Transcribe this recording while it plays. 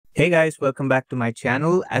Hey guys, welcome back to my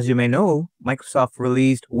channel. As you may know, Microsoft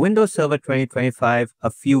released Windows Server 2025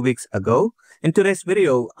 a few weeks ago. In today's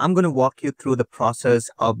video, I'm going to walk you through the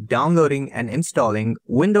process of downloading and installing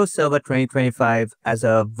Windows Server 2025 as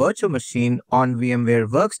a virtual machine on VMware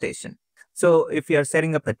Workstation. So if you are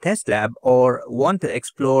setting up a test lab or want to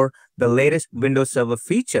explore the latest Windows Server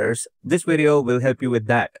features, this video will help you with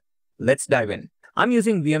that. Let's dive in. I'm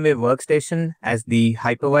using VMware Workstation as the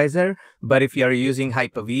hypervisor, but if you are using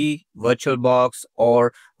Hyper-V, VirtualBox,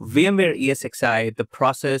 or VMware ESXi, the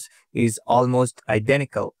process is almost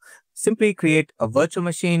identical. Simply create a virtual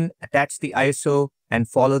machine, attach the ISO, and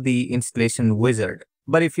follow the installation wizard.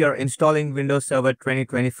 But if you're installing Windows Server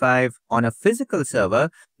 2025 on a physical server,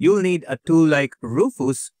 you'll need a tool like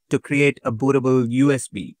Rufus to create a bootable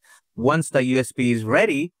USB. Once the USB is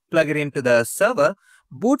ready, plug it into the server,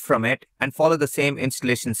 boot from it, and follow the same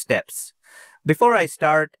installation steps. Before I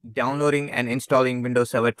start downloading and installing Windows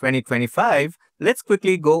Server 2025, let's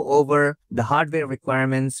quickly go over the hardware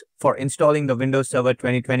requirements for installing the Windows Server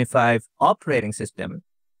 2025 operating system.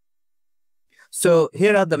 So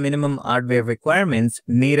here are the minimum hardware requirements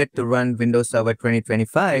needed to run Windows Server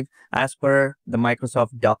 2025 as per the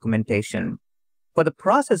Microsoft documentation. For the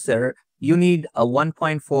processor, you need a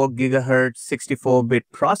 1.4 GHz 64-bit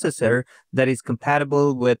processor that is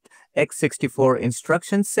compatible with x64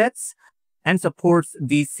 instruction sets and supports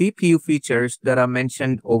the CPU features that are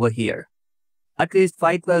mentioned over here. At least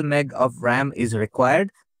 512 MB of RAM is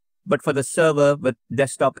required, but for the server with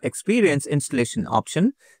desktop experience installation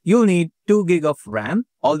option, you'll need 2 GB of RAM,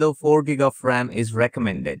 although 4 GB of RAM is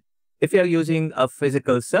recommended. If you're using a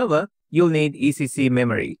physical server, you'll need ECC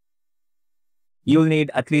memory. You'll need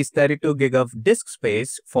at least 32 GB of disk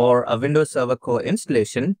space for a Windows Server Core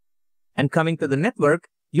installation. And coming to the network,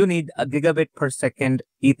 you need a gigabit per second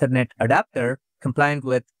Ethernet adapter compliant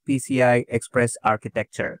with PCI Express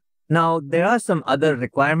architecture. Now, there are some other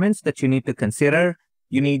requirements that you need to consider.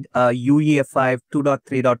 You need a UEFI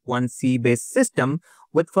 2.3.1c based system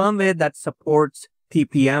with firmware that supports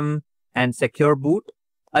TPM and secure boot,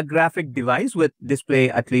 a graphic device with display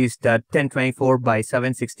at least 1024 by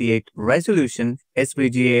 768 resolution,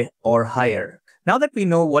 SVGA or higher. Now that we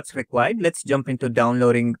know what's required, let's jump into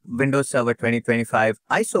downloading Windows Server 2025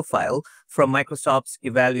 ISO file from Microsoft's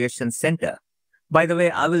Evaluation Center. By the way,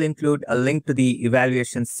 I will include a link to the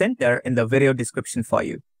Evaluation Center in the video description for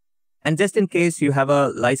you. And just in case you have a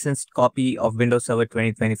licensed copy of Windows Server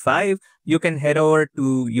 2025, you can head over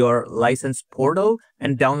to your licensed portal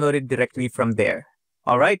and download it directly from there.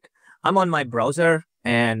 All right, I'm on my browser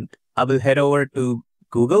and I will head over to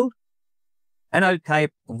Google and I'll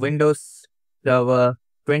type Windows Server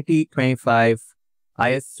 2025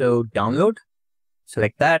 ISO download.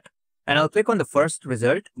 Select that and I'll click on the first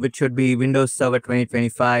result, which should be Windows Server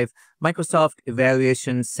 2025 Microsoft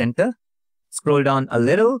Evaluation Center. Scroll down a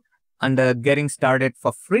little. Under Getting Started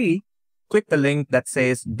for Free, click the link that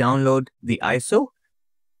says Download the ISO.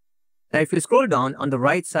 Now, if you scroll down on the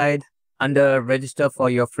right side, under Register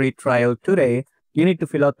for your free trial today, you need to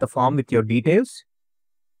fill out the form with your details.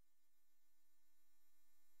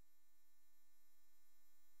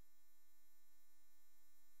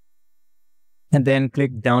 And then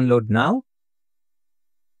click Download Now.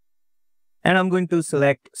 And I'm going to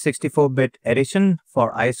select 64-bit edition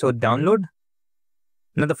for ISO download.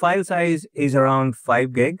 Now the file size is around 5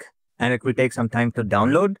 GB and it will take some time to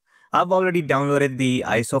download. I've already downloaded the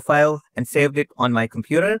ISO file and saved it on my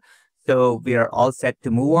computer. So we are all set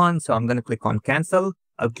to move on. So I'm going to click on Cancel.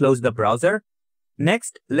 I'll close the browser.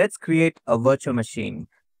 Next, let's create a virtual machine.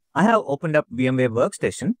 I have opened up VMware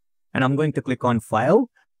Workstation and I'm going to click on File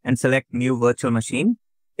and select New Virtual Machine.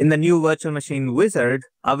 In the New Virtual Machine wizard,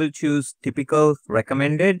 I will choose Typical,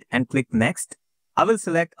 Recommended and click Next. I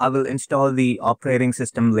will install the operating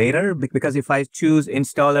system later because if I choose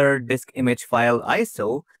Installer Disk Image File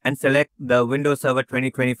ISO and select the Windows Server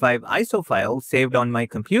 2025 ISO file saved on my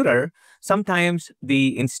computer, sometimes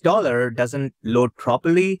the installer doesn't load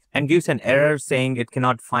properly and gives an error saying it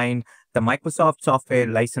cannot find the Microsoft software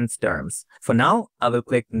license terms. For now, I will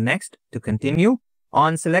click Next to continue.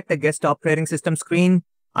 On Select the Guest Operating System screen,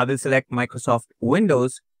 I will select Microsoft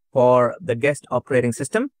Windows for the guest operating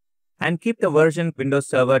system. And keep the version Windows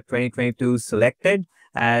Server 2022 selected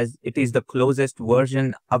as it is the closest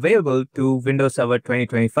version available to Windows Server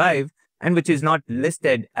 2025 and which is not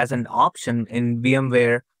listed as an option in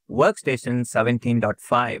VMware Workstation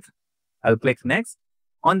 17.5. I'll click Next.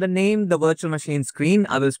 On the Name the Virtual Machine screen,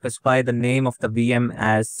 I will specify the name of the VM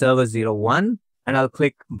as Server 01 and I'll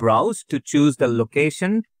click Browse to choose the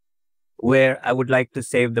location where I would like to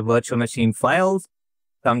save the virtual machine files.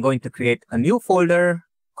 So I'm going to create a new folder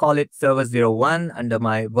call it server01 under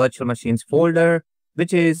my virtual machines folder,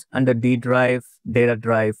 which is under D drive, data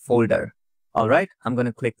drive folder. All right, I'm going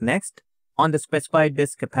to click next. On the specified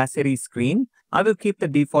disk capacity screen, I will keep the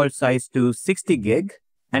default size to 60 gig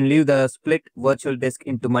and leave the split virtual disk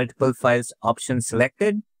into multiple files option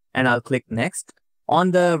selected, and I'll click next.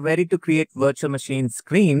 On the ready to create virtual machine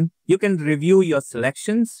screen, you can review your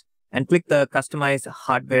selections and click the customize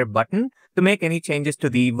hardware button to make any changes to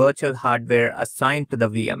the virtual hardware assigned to the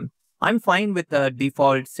VM. I'm fine with the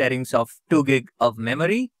default settings of 2 gig of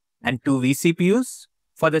memory and 2 vCPUs.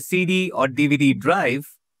 For the CD or DVD drive,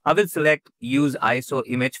 I will select use ISO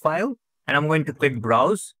image file, and I'm going to click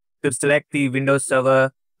browse to select the Windows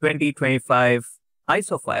Server 2025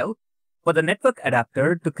 ISO file. For the network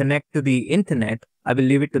adapter to connect to the internet, I will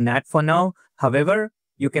leave it to NAT for now. However,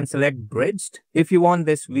 you can select bridged if you want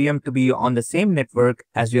this VM to be on the same network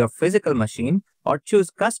as your physical machine, or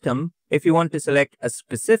choose custom if you want to select a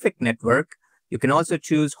specific network. You can also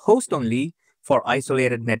choose host only for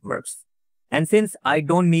isolated networks. And since I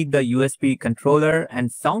don't need the USB controller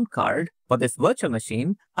and sound card for this virtual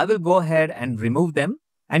machine, I will go ahead and remove them,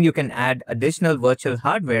 and you can add additional virtual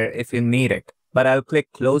hardware if you need it. But I'll click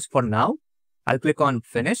close for now. I'll click on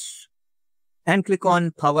finish and click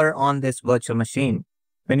on power on this virtual machine.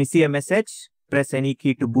 When you see a message, press any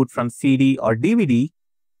key to boot from CD or DVD.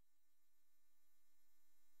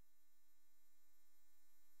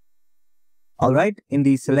 All right, in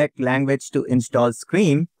the select language to install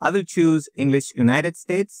screen, I will choose English United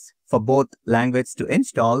States for both language to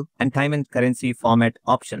install and time and currency format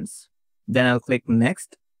options. Then I'll click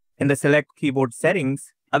next. In the select keyboard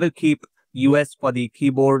settings, I will keep US for the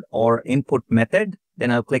keyboard or input method.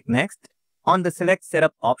 Then I'll click next. On the select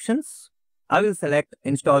setup options, I will select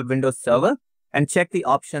install Windows Server and check the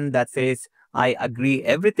option that says I agree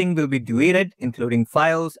everything will be deleted, including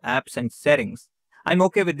files, apps, and settings. I'm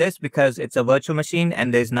okay with this because it's a virtual machine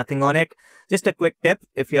and there's nothing on it. Just a quick tip,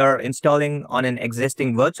 if you're installing on an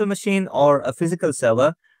existing virtual machine or a physical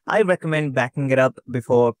server, I recommend backing it up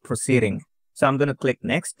before proceeding. So I'm going to click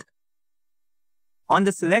next. On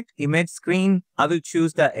the select image screen, I will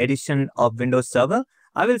choose the edition of Windows Server.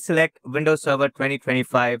 I will select Windows Server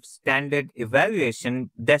 2025 Standard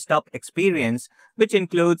Evaluation Desktop Experience, which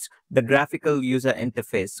includes the Graphical User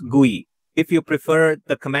Interface, GUI. If you prefer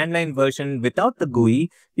the command line version without the GUI,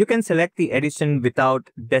 you can select the edition without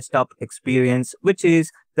Desktop Experience, which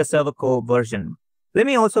is the Server Core version. Let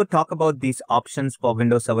me also talk about these options for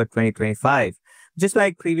Windows Server 2025. Just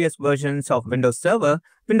like previous versions of Windows Server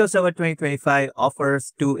 2025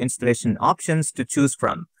 offers 2 installation options to choose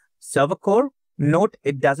from. Server Core. Note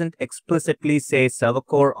it doesn't explicitly say Server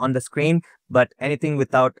Core on the screen, but anything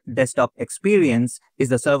without Desktop Experience is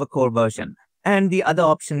the Server Core version. And the other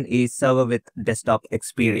option is Server with Desktop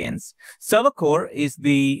Experience. Server Core is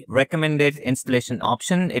the recommended installation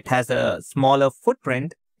option. It has a smaller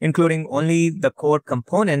footprint, including only the core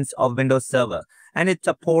components of Windows Server, and it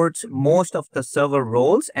supports most of the server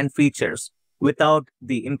roles and features without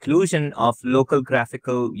the inclusion of local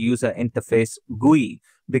graphical user interface GUI.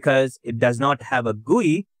 Because it does not have a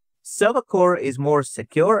GUI, Server Core is more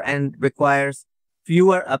secure and requires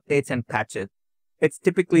fewer updates and patches. It's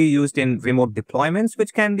typically used in remote deployments,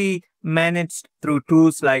 which can be managed through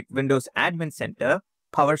tools like Windows Admin Center,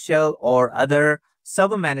 PowerShell, or other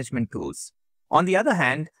server management tools. On the other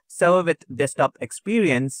hand, Server with Desktop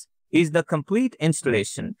Experience is the complete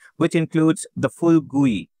installation, which includes the full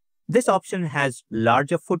GUI. This option has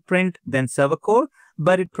larger footprint than Server Core,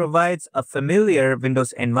 but it provides a familiar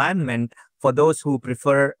Windows environment for those who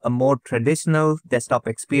prefer a more traditional desktop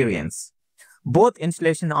experience. Both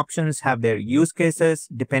installation options have their use cases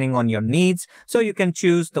depending on your needs, so you can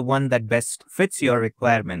choose the one that best fits your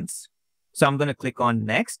requirements. So I'm going to click on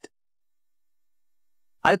Next.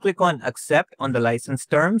 I'll click on Accept on the license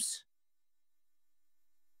terms.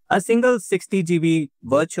 A single 60 GB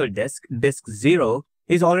virtual disk, disk 0,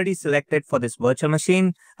 is already selected for this virtual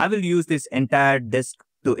machine. I will use this entire disk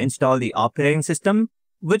to install the operating system,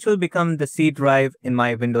 which will become the C drive in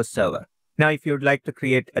my Windows Server. Now, if you'd like to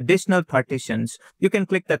create additional partitions, you can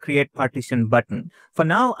click the Create Partition button. For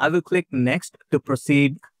now, I will click Next to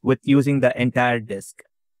proceed with using the entire disk.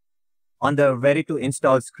 On the Ready to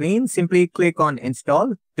Install screen, simply click on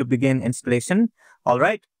Install to begin installation. All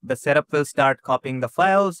right, the setup will start copying the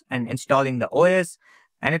files and installing the OS,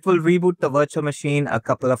 and it will reboot the virtual machine a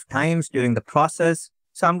couple of times during the process.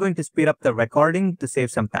 So I'm going to speed up the recording to save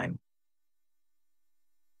some time.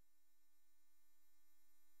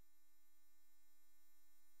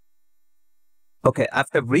 Okay,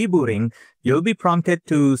 after rebooting, you'll be prompted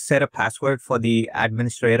to set a password for the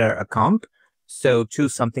administrator account. So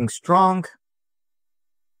choose something strong.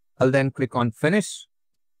 I'll then click on Finish.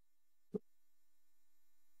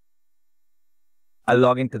 I'll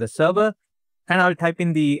log into the server and I'll type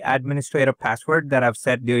in the administrator password that I've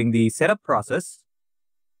set during the setup process.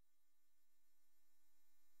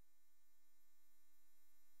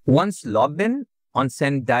 Once logged in, on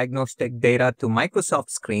Send Diagnostic Data to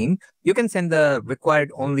Microsoft screen, you can send the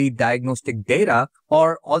required only diagnostic data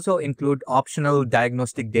or also include optional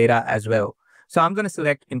diagnostic data as well. So I'm going to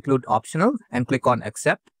select Include Optional and click on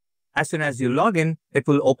Accept. As soon as you log in, it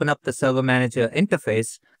will open up the Server Manager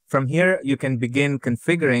interface. From here, you can begin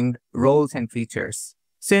configuring roles and features.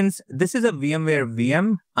 Since this is a VMware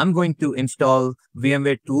VM, I'm going to install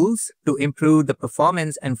VMware Tools to improve the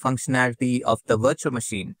performance and functionality of the virtual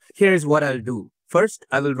machine. Here's what I'll do. First,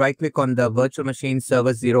 I will right-click on the virtual machine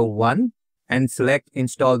server 01 and select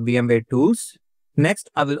Install VMware Tools. Next,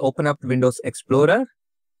 I will open up Windows Explorer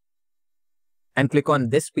and click on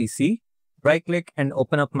this PC. Right-click and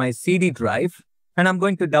open up my CD drive. And I'm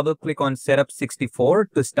going to double-click on Setup 64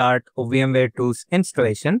 to start a VMware Tools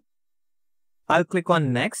installation. I'll click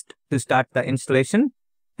on Next to start the installation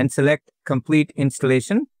and select Complete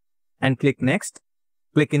Installation and click Next.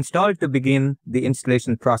 Click Install to begin the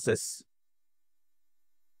installation process.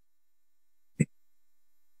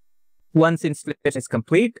 Once installation is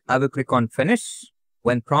complete, I will click on Finish.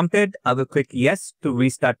 When prompted, I will click Yes to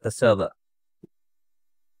restart the server.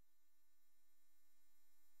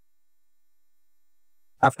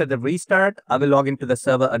 After the restart, I will log into the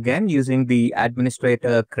server again using the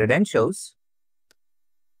administrator credentials.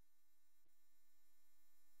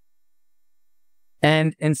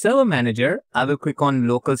 And in Server Manager, I will click on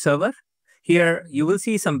Local Server. Here, you will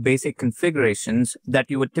see some basic configurations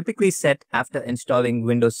that you would typically set after installing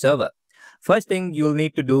Windows Server. First thing you'll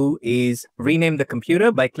need to do is rename the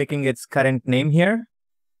computer by clicking its current name here,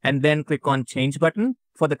 and then click on Change button.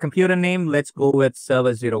 For the computer name, let's go with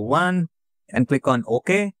Server 01 and click on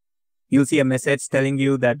OK. You'll see a message telling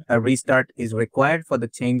you that a restart is required for the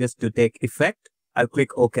changes to take effect. I'll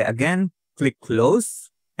click OK again, click Close,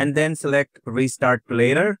 and then select Restart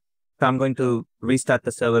Later. So I'm going to restart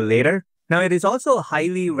the server later. Now, it is also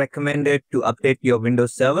highly recommended to update your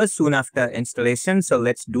Windows Server soon after installation. So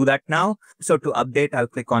let's do that now. So to update, I'll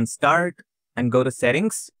click on Start and go to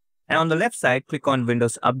Settings. And on the left side, click on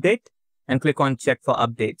Windows Update and click on Check for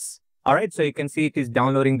Updates. All right, so you can see it is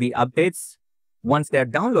downloading the updates. Once they're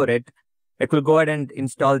downloaded, it will go ahead and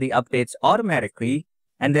install the updates automatically,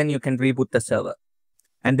 and then you can reboot the server.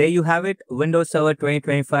 And there you have it, Windows Server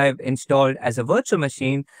 2025 installed as a virtual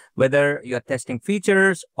machine. Whether you're testing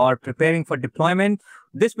features or preparing for deployment,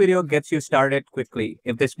 this video gets you started quickly.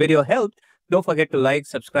 If this video helped, don't forget to like,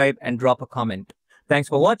 subscribe, and drop a comment. Thanks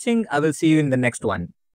for watching. I will see you in the next one.